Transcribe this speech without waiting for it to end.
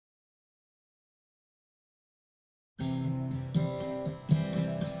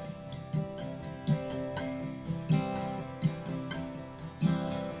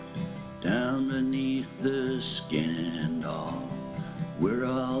beneath the skin and all. We're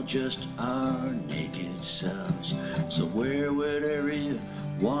all just our naked selves. So wear whatever you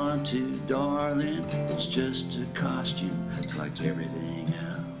want to, darling. It's just a costume like everything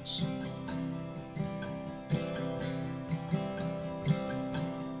else.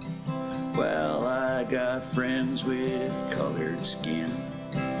 Well, I got friends with colored skin.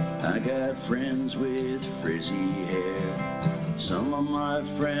 I got friends with frizzy hair. Some of my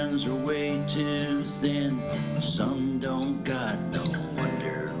friends are way too thin. Some don't got no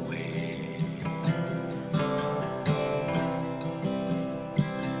underwear.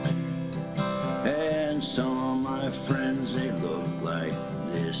 And some of my friends, they look like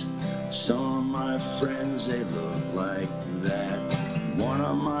this. Some of my friends, they look like that. One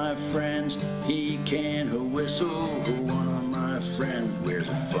of my friends, he can't whistle. One of my friends wears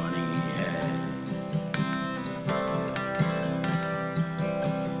a funny hat.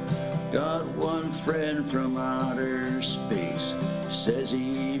 Got one friend from outer space, says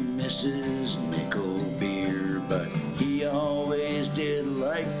he misses nickel beer, but he always did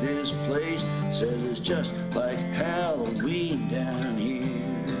like this place, says it's just like Halloween down here.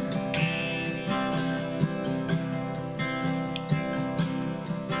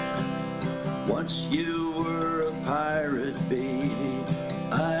 Once you were a pirate, baby,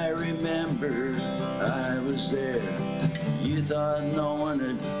 I remember I was there. You thought no one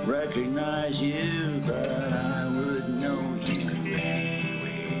would recognize you, but I would know you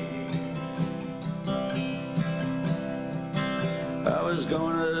anyway. I was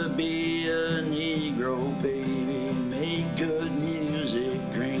gonna be a Negro, baby, make good music,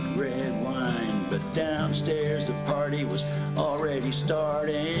 drink red wine, but downstairs the party was already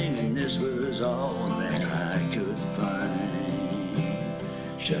starting, and this was all that I could find.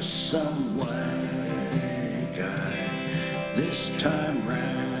 Just some white guy. This time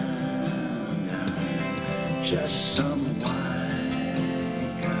round, I'm just some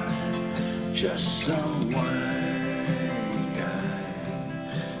white guy, just some white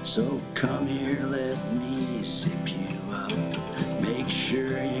guy. So come here, let me zip you up. Make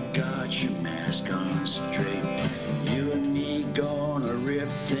sure you got your mask on straight. You and me gonna rip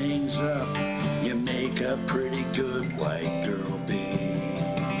things up. You make a pretty good white girl, babe.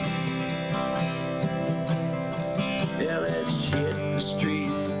 Yeah, let's hit the street,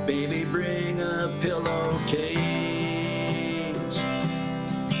 baby, bring a pillowcase.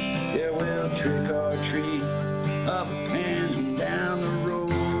 Yeah, we'll trick or treat up and down the road.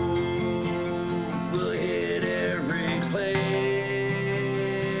 We'll hit every place.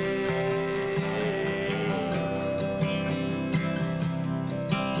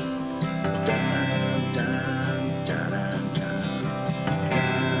 Down, down, down, down, down,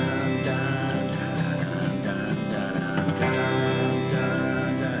 down, down, down, down, down.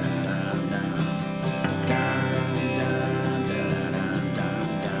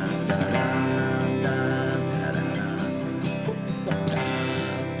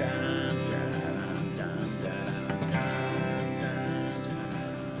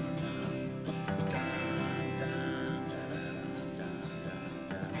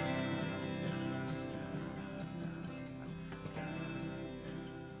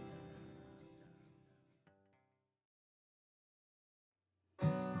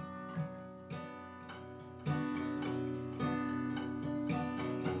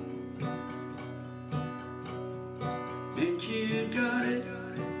 Ain't you got it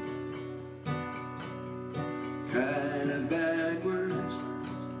kinda backwards?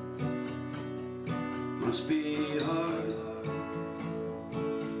 Must be hard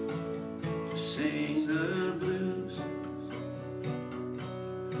to sing the blues.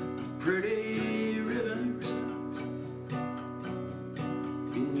 Pretty ribbons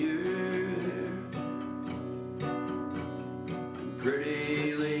in your hair,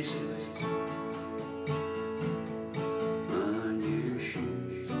 pretty laces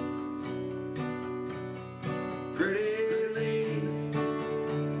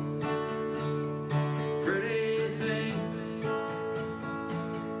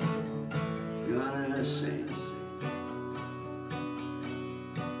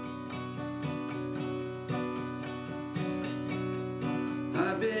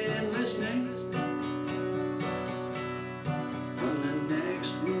listening on the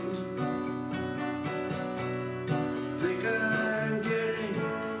next move.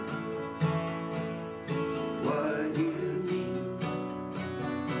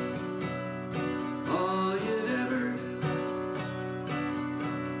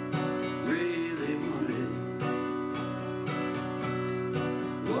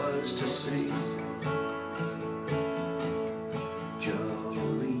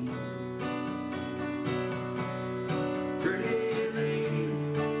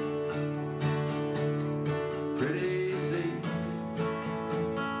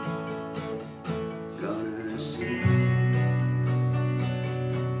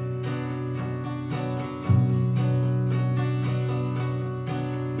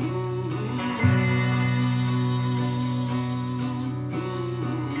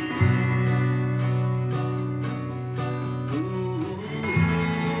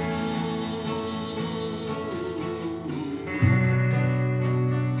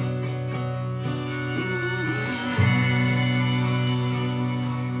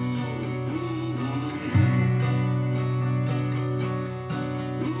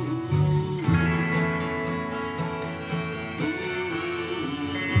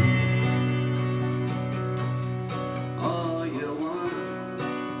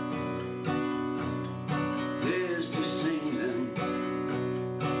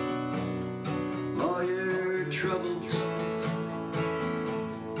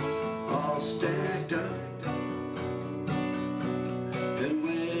 stacked up. And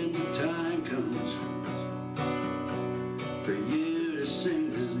when the time comes for you to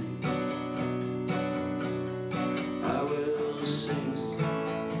sing to me, I will sing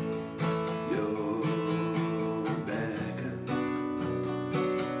your back up.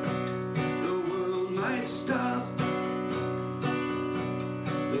 The world might stop,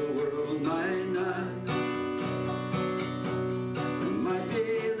 the world might not. They might be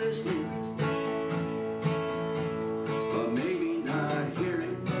listening, or maybe not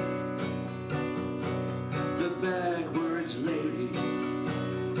hearing the backwards lady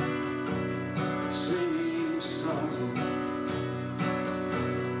singing sorrow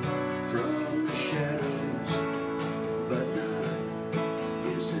from the shadows, but not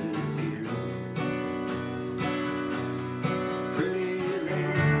disappearing. Pretty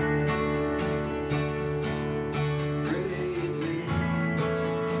lady, pretty thing,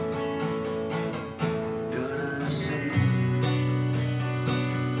 gonna sing.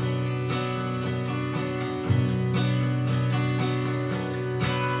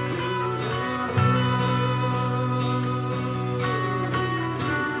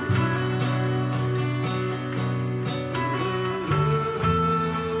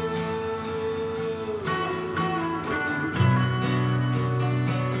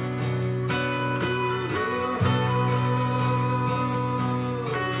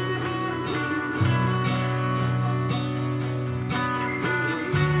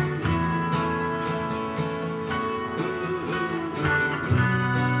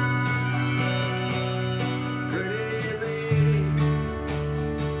 Pretty lady,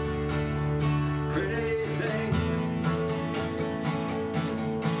 pretty thing,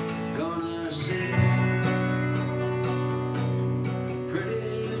 gonna sing.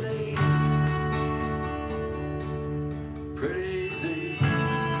 Pretty lady, pretty thing,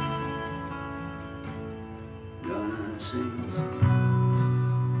 gonna sing.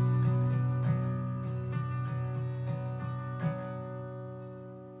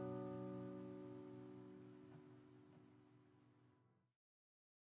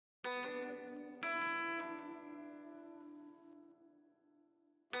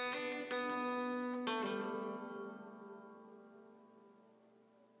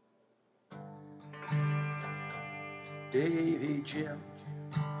 Davy Jim,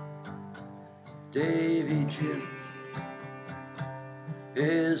 Davy Jim,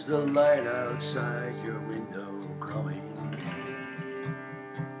 is the light outside your window growing dim?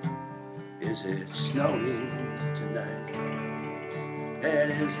 Is it snowing tonight?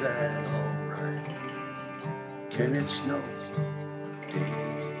 And is that alright? Can it snow?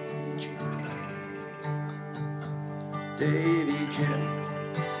 Davy Jim, Davy Jim,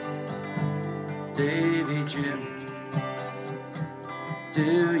 Davy Jim, do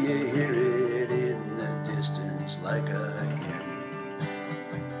you hear it in the distance like a hymn?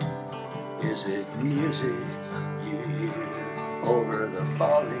 Is it music you hear over the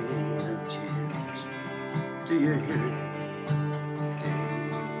falling of tears? Do you hear it?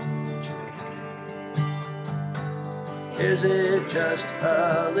 Davy Jim? Is it just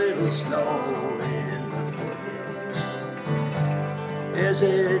a little snow in the foothills? Is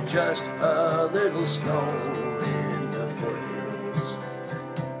it just a little snow in the foothills?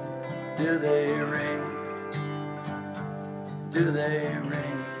 Do they ring? Do they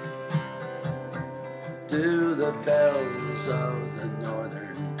ring? Do the bells of the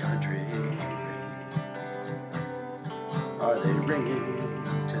northern country ring? Are they ringing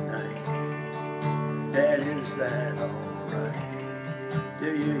tonight? And is that alright? Do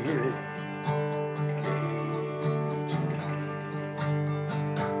you hear it? Davy Jim?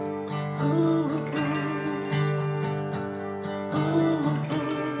 Ooh,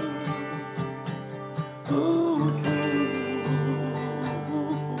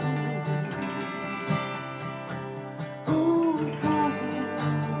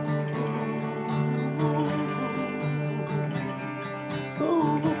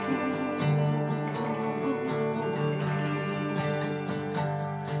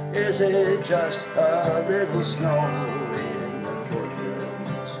 is it just a little snow in the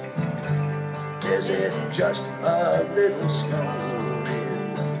foothills? Is it just a little snow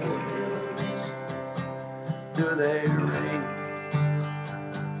in the foothills? Do they ring?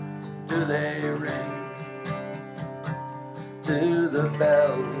 Do they ring? Do the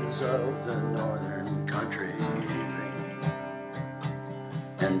bells of the northern country ring?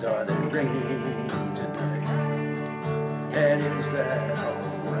 And are they ringing tonight? And is that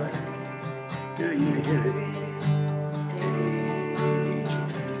alright? Do you hear it? Davy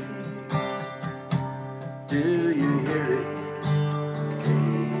Jim? Do you hear it?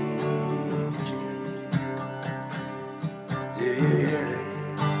 Davy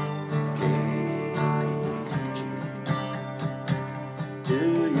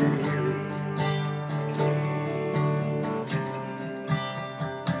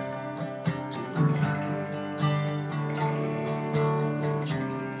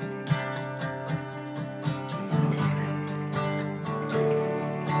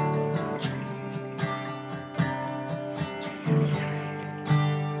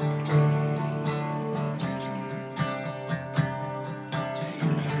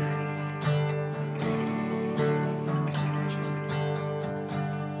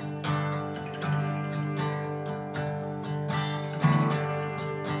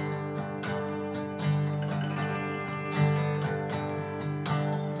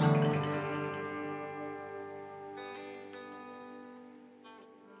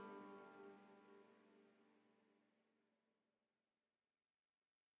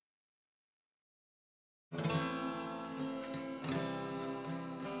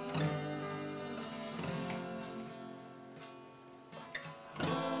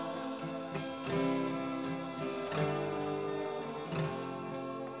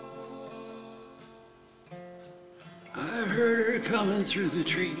coming through the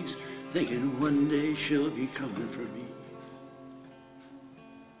trees, thinking one day she'll be coming for me.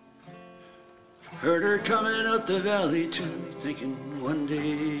 Heard her coming up the valley too, thinking one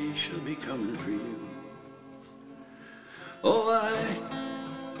day she'll be coming for you. Oh, I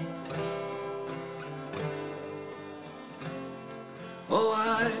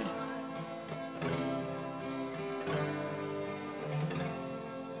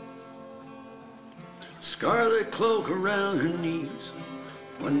scarlet cloak around her knees,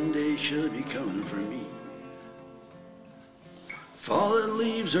 one day she'll be coming for me. Fallen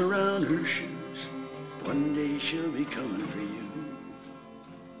leaves around her shoes, one day she'll be coming for you.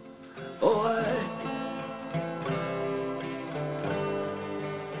 Oh,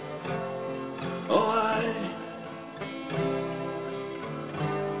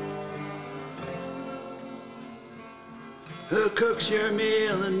 who cooks your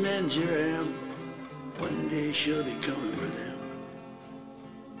meal and mends your ham, one day she'll be coming for them.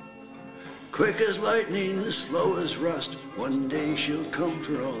 Quick as lightning, slow as rust, one day she'll come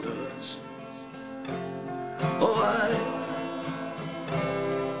for all of us. Oh,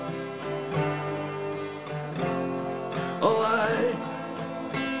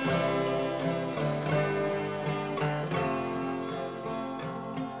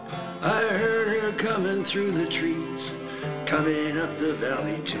 I heard her coming through the trees, coming up the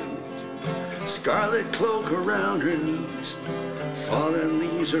valley too. Scarlet cloak around her knees, fallen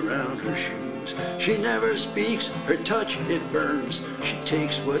leaves around her shoes. She never speaks, her touch it burns. She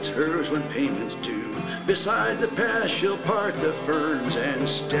takes what's hers when payment's due. Beside the path she'll part the ferns and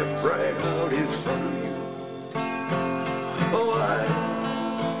step right out in front of you. Oh,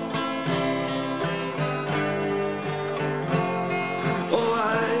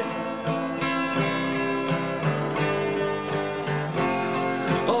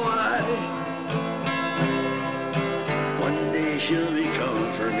 one day she'll be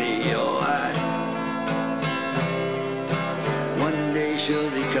coming for me. Oh, one day she'll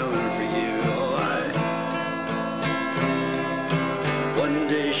be coming for you. Oh, one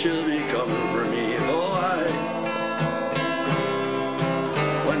day she'll be coming for me. Oh,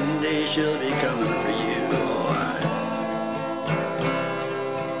 one day she'll be coming for you. Oh,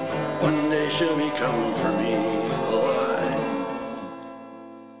 one day she'll be coming for me. Oh,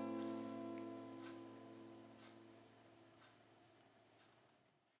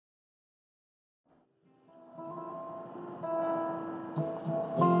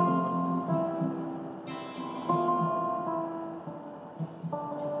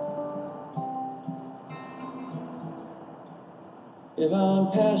 if I'm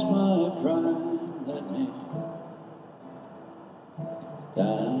past my prime, let me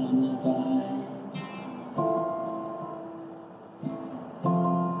down the vine.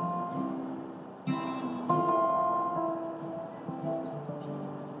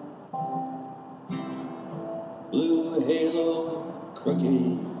 Blue halo, crooked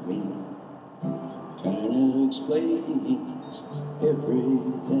wing, trying to explain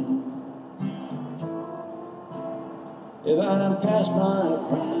everything. If I'm past my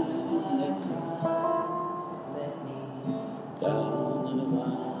prime, let me down the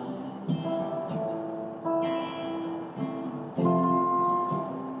line.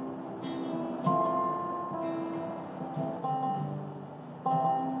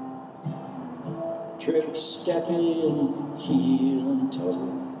 Trip stepping, heel and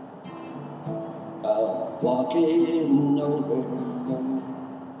toe, out walking nowhere more.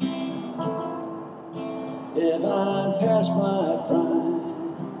 If I'm past my prime,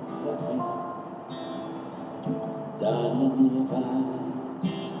 let me down the vine.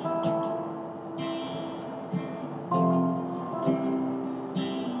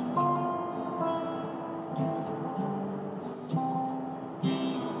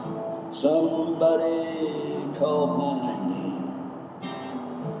 Somebody called my name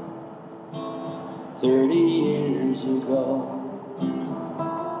 30 years ago.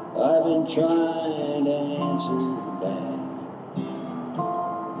 I've been trying to answer back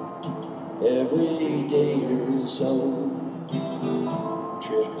every day or so.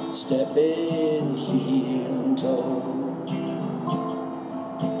 Trip, stepping, heel and toe.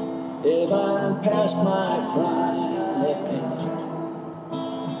 If I'm past my prime, let me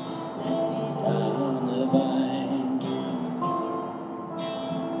down the vine.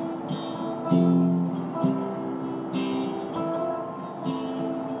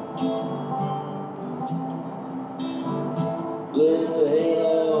 Blue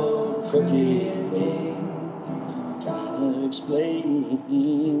halo, crooked wing, kinda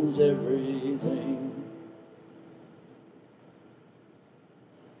explains everything.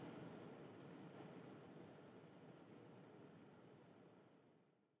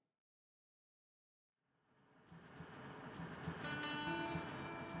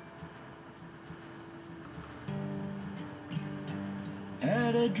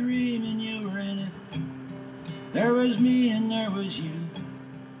 a dream and you were in it. There was me and there was you.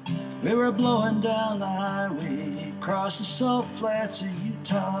 We were blowing down the highway across the salt flats of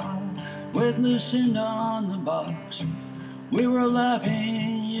Utah with Lucinda on the box. We were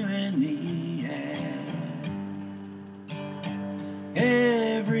laughing, you and me, yeah.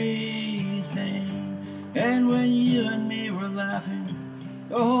 Everything. And when you and me were laughing,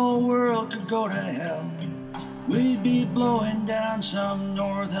 the whole world could go to hell. We'd be blowing down some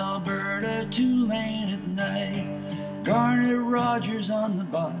North Alberta two-lane at night. Garnet Rogers on the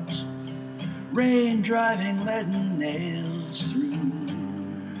box, rain driving lead and nails through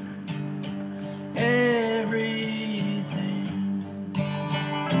everything.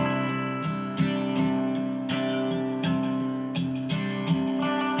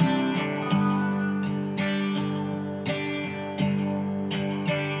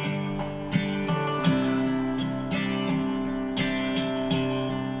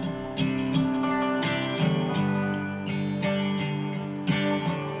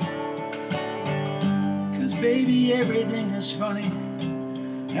 Baby, everything is funny,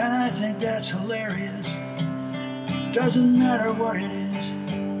 and I think that's hilarious. Doesn't matter what it is,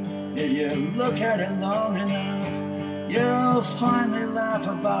 if you look at it long enough, you'll finally laugh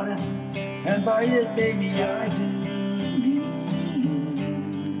about it, and by it, baby, I do.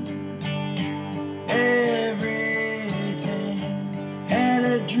 Everything. Had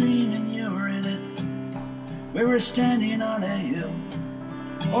a dream and you were in it. We were standing on a hill,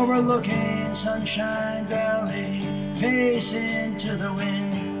 overlooking Sunshine Valley, facing to the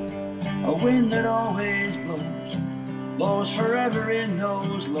wind, a wind that always blows, blows forever in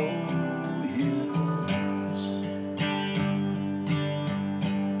those low hills.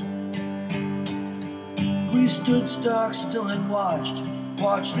 We stood stock still and watched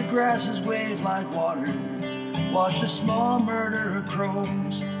the grasses wave like water, watched a small murder of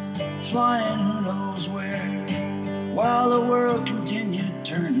crows, flying who knows where, while the world continued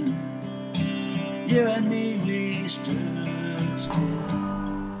turning. You and me, we stood still.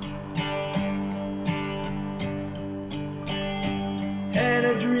 Had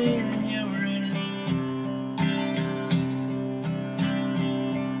a dream and you were in it.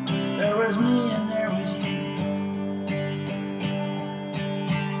 There was me and there was you.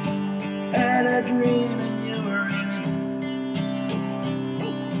 Had a dream and you were in it.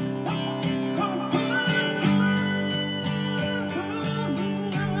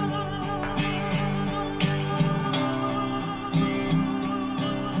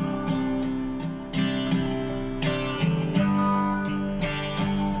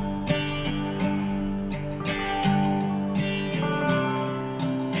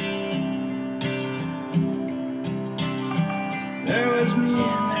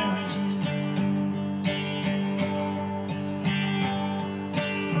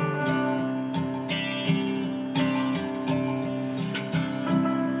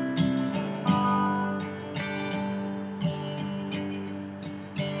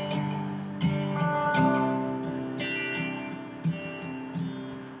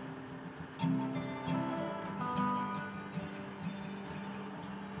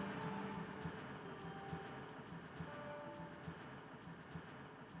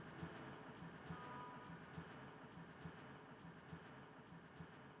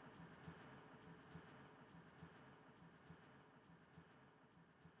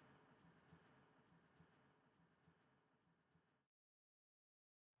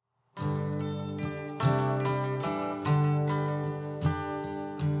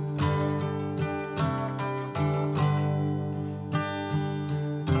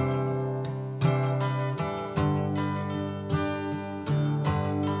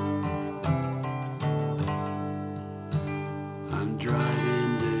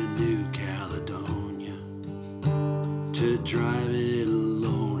 Driving to New Caledonia. To drive it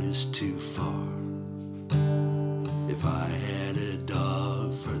alone is too far. If I had a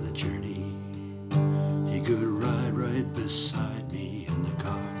dog for the journey, he could ride right beside me in the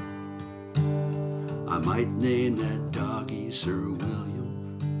car. I might name that doggie Sir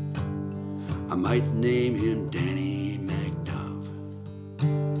William. I might name him Danny McDuff.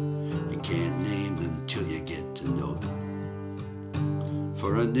 You can't name them till you get to know them,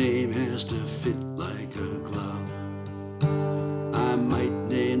 for a name has to fit like a glove. I might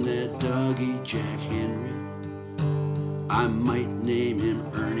name that doggie Jack Henry. I might name him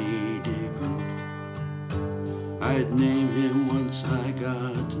Ernie DeGroot. I'd name him once I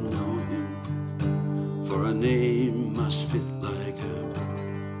got to know him, for a name must fit like a boot.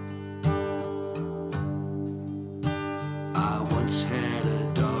 I once had a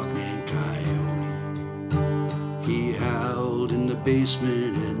dog named Coyote. He howled in the bay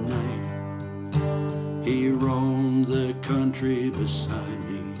basement at night. He roamed the country beside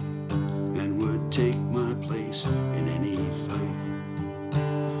me and would take my place in any fight.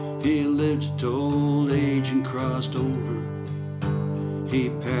 He lived to old age and crossed over. He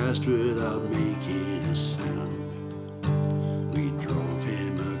passed without making a sound. We drove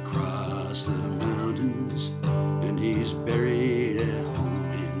him across the mountains, and he's buried at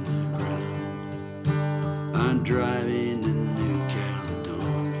home in the ground. I'm driving to New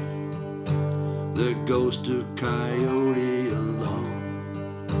Caledonia, the ghost of Coyote alone.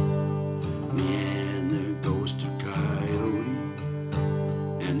 Me and the ghost of Coyote,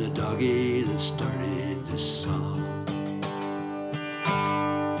 and the doggie that started this song.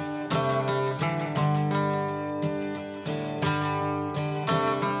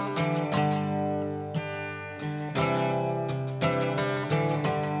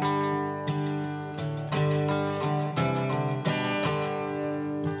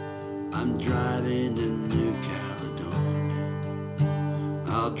 I'm driving to New Caledonia.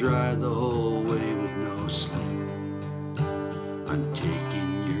 I'll drive the whole way with no sleep. I'm taking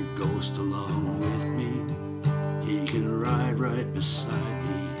your ghost along with me. He can ride right beside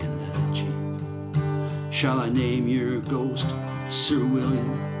me in the Jeep. Shall I name your ghost Sir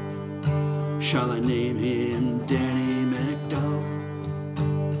William? Shall I name him Danny MacDowell?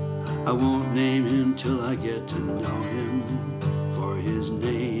 I won't name him till I get to know him, for his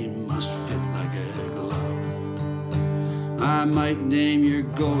name must fit like a glove. I might name your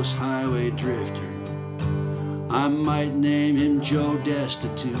ghost Highway Drifter. I might name him Joe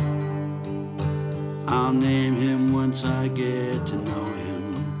Destitute. I'll name him once I get to know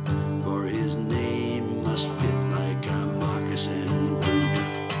him, for his name must fit like a moccasin boot.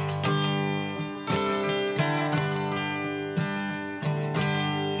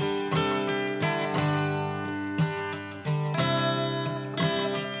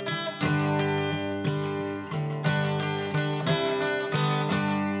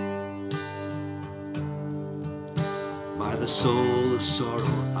 By the soul of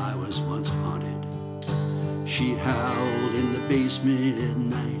sorrow I was once haunted. She howled in the basement at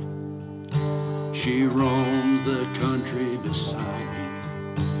night. She roamed the country beside me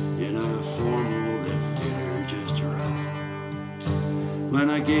in a formal that fit her just right. When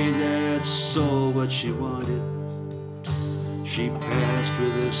I gave that soul what she wanted, she passed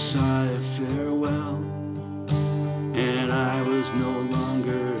with a sigh of farewell, and I was no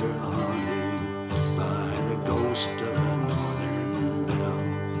longer haunted by the ghost of a northern belle.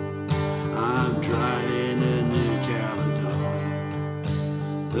 I'm driving to New Caledonia,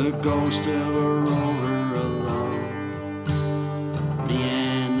 the ghost of a rover alone. Me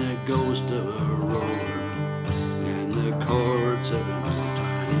and the ghost of a rover, and the chords of an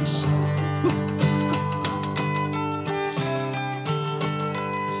old-time song.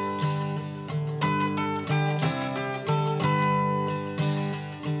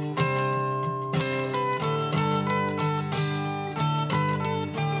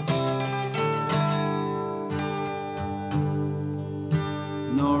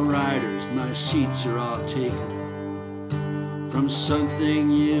 No riders, my seats are all taken from something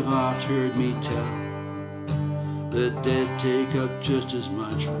you've oft heard me tell. The dead take up just as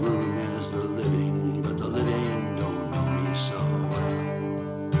much room as the living, but the living don't know me so well.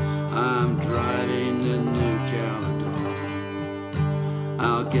 I'm driving to New Caledonia.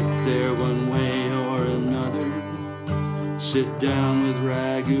 I'll get there one way or another. Sit down with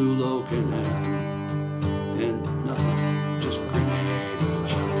Ragu Locanen and nothing, just grin at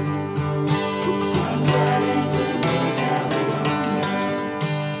each other. I'm driving to New Caledonia.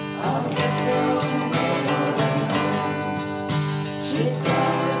 I'll get there one way or another. Sit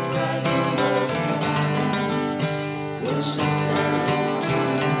down with Ragu Locanen. We'll sit there and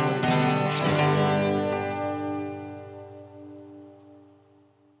grin at each other.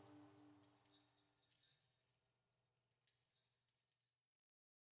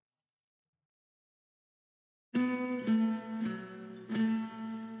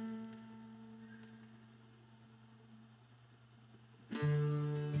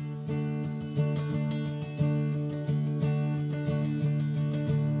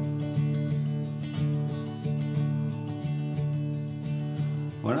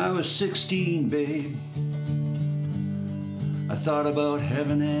 When I was 16, babe, I thought about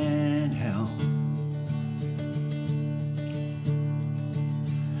heaven and hell.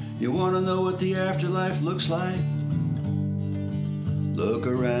 You want to know what the afterlife looks like? Look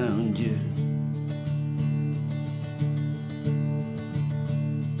around you.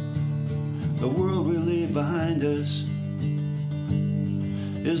 The world we leave behind us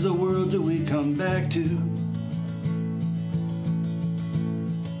is the world that we come back to.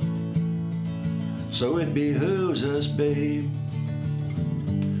 So it behooves us, babe,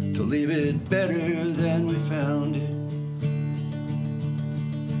 to leave it better than we found it.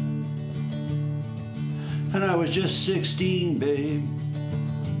 And I was just 16, babe,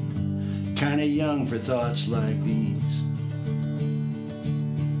 kinda young for thoughts like these.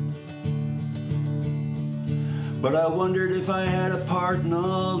 But I wondered if I had a part in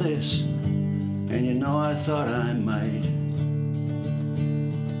all this, and you know I thought I might.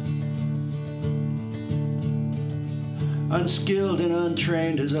 Unskilled and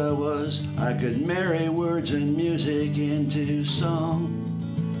untrained as I was, I could marry words and music into song.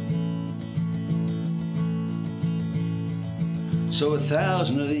 So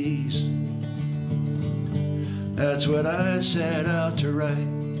 1,000 of these, that's what I set out to write.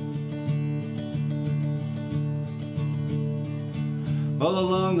 All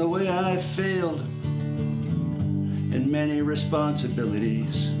along the way I failed in many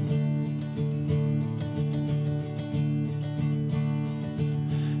responsibilities.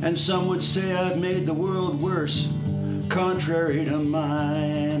 And some would say I've made the world worse, contrary to my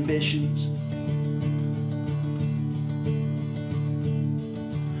ambitions.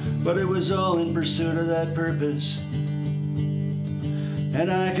 But it was all in pursuit of that purpose,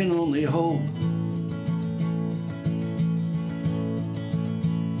 and I can only hope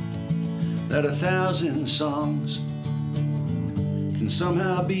that 1,000 songs can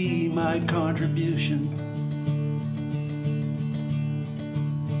somehow be my contribution.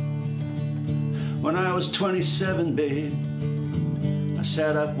 When I was 27, babe, I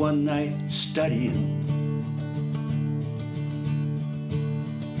sat up one night studying.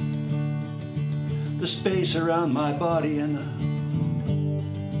 The space around my body and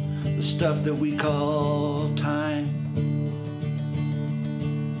the stuff that we call time.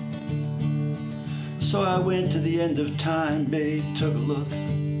 So I went to the end of time, babe, took a look.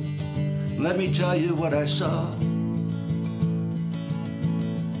 Let me tell you what I saw.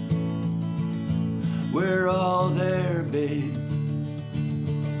 We're all there, babe,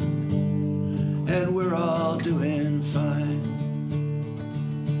 and we're all doing fine.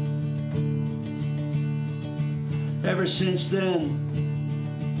 Ever since then,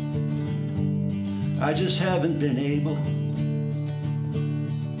 I just haven't been able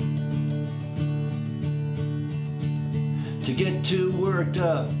to get too worked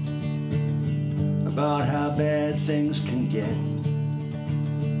up about how bad things can get.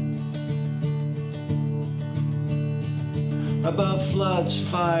 About floods,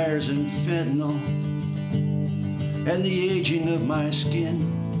 fires, and fentanyl, and the aging of my skin.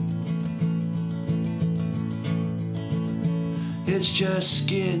 It's just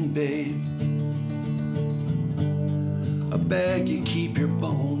skin, babe, a bag you keep your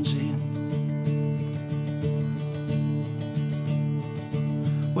bones in.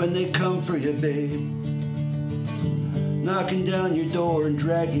 When they come for you, babe, knocking down your door and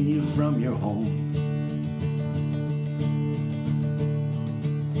dragging you from your home.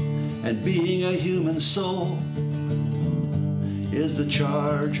 And being a human soul is the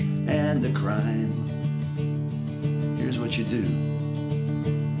charge and the crime. Here's what you do.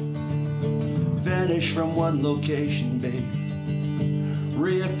 Vanish from one location, babe.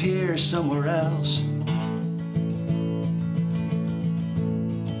 Reappear somewhere else.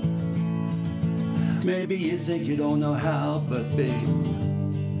 Maybe you think you don't know how, but babe,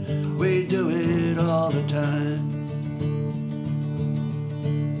 we do it all the time.